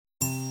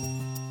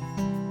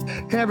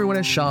Hey everyone,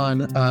 it's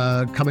Sean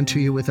coming to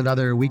you with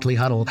another weekly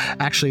huddle.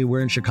 Actually,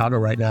 we're in Chicago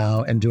right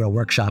now and doing a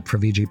workshop for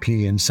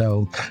VGP. And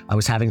so I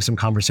was having some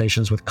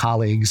conversations with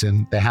colleagues,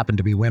 and they happened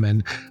to be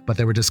women, but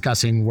they were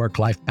discussing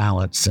work-life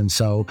balance. And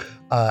so,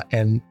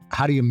 and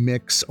how do you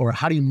mix or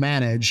how do you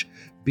manage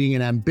being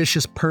an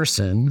ambitious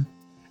person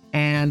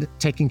and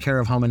taking care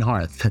of home and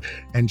hearth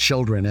and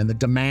children and the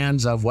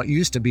demands of what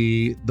used to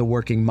be the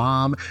working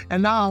mom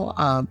and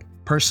now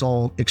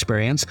personal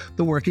experience,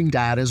 the working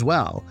dad as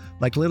well.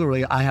 Like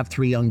literally, I have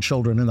 3 young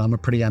children and I'm a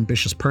pretty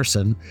ambitious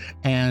person.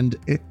 And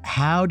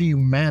how do you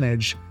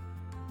manage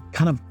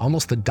kind of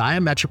almost the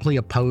diametrically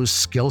opposed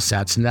skill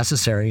sets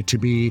necessary to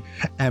be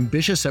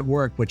ambitious at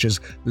work, which is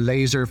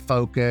laser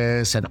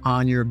focus and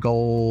on your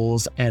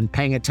goals and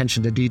paying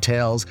attention to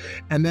details,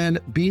 and then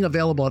being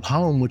available at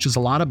home, which is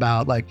a lot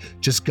about like,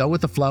 just go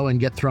with the flow and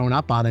get thrown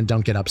up on and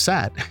don't get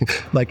upset.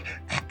 Like,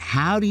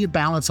 how do you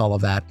balance all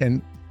of that?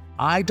 And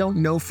I don't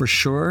know for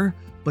sure,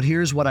 but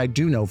here's what I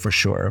do know for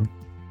sure.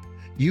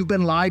 You've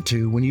been lied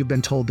to when you've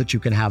been told that you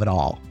can have it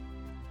all.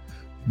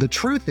 The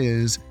truth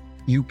is,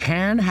 you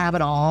can have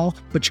it all,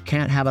 but you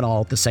can't have it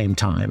all at the same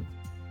time.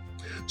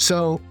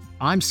 So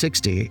I'm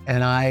 60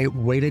 and I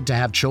waited to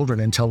have children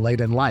until late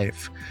in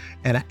life.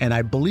 And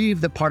I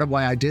believe that part of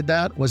why I did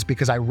that was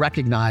because I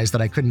recognized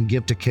that I couldn't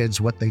give to kids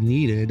what they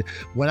needed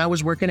when I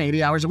was working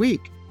 80 hours a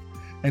week.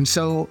 And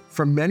so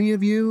for many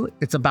of you,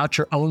 it's about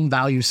your own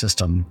value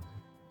system.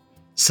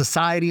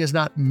 Society is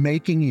not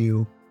making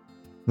you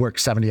work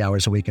 70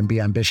 hours a week and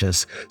be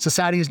ambitious.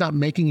 Society is not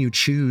making you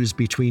choose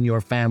between your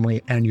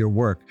family and your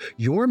work.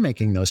 You're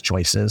making those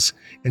choices.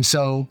 And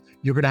so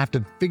you're going to have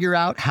to figure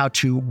out how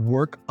to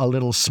work a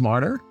little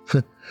smarter,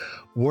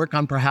 work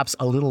on perhaps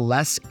a little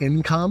less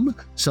income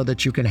so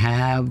that you can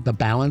have the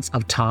balance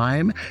of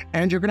time.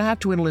 And you're going to have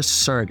to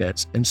enlist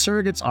surrogates. And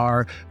surrogates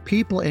are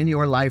people in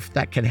your life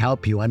that can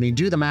help you. I mean,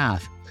 do the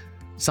math.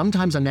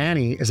 Sometimes a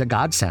nanny is a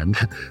godsend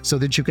so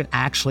that you can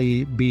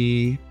actually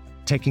be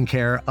taking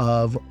care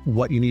of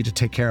what you need to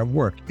take care of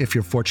work, if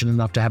you're fortunate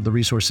enough to have the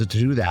resources to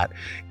do that.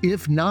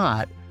 If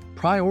not,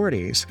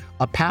 priorities.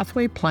 A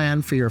pathway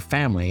plan for your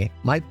family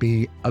might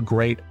be a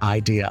great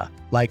idea.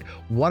 Like,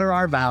 what are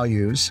our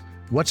values?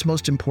 What's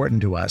most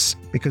important to us?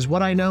 Because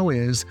what I know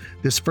is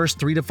this first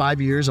 3 to 5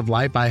 years of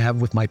life I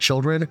have with my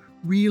children,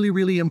 really,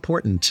 really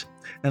important.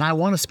 And I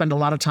want to spend a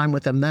lot of time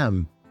with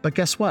them. But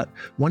guess what?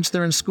 Once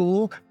they're in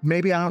school,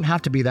 maybe I don't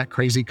have to be that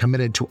crazy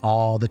committed to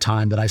all the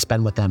time that I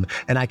spend with them,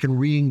 and I can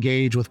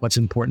re-engage with what's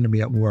important to me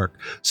at work.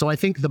 So I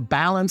think the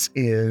balance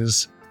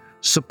is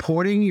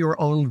supporting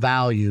your own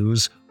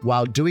values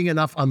while doing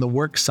enough on the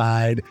work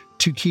side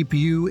to keep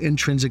you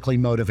intrinsically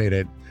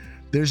motivated.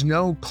 There's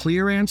no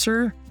clear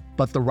answer,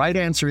 but the right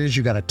answer is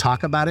you got to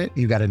talk about it.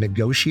 You got to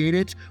negotiate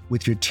it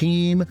with your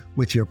team,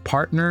 with your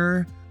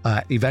partner,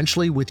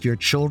 eventually with your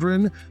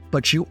children,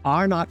 but you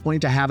are not going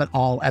to have it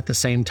all at the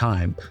same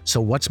time.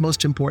 So what's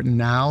most important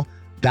now?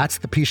 That's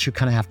the piece you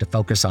kind of have to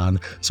focus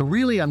on. So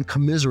really, I'm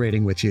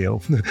commiserating with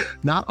you,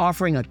 not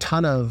offering a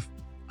ton of,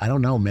 I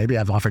don't know, maybe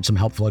I've offered some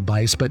helpful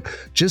advice, but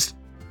just,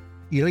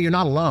 you're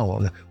not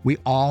alone. We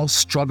all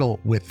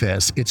struggle with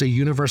this. It's a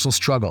universal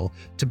struggle.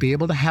 To be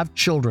able to have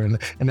children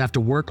and have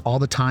to work all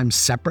the time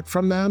separate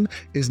from them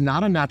is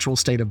not a natural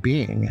state of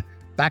being.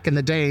 Back in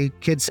the day,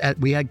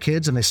 we had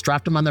kids and they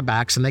strapped them on their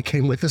backs and they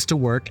came with us to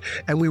work,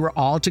 and we were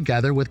all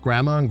together with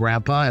grandma and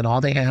grandpa and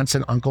all the aunts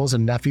and uncles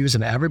and nephews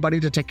and everybody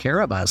to take care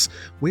of us.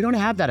 We don't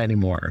have that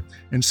anymore.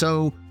 And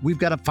so we've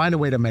got to find a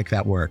way to make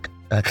that work.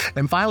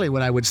 And finally,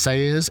 what I would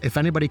say is, if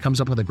anybody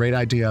comes up with a great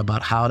idea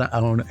about how to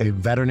own a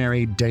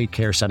veterinary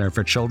daycare center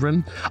for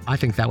children, I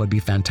think that would be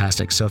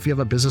fantastic. So if you have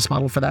a business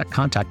model for that,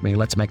 contact me.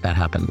 Let's make that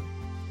happen.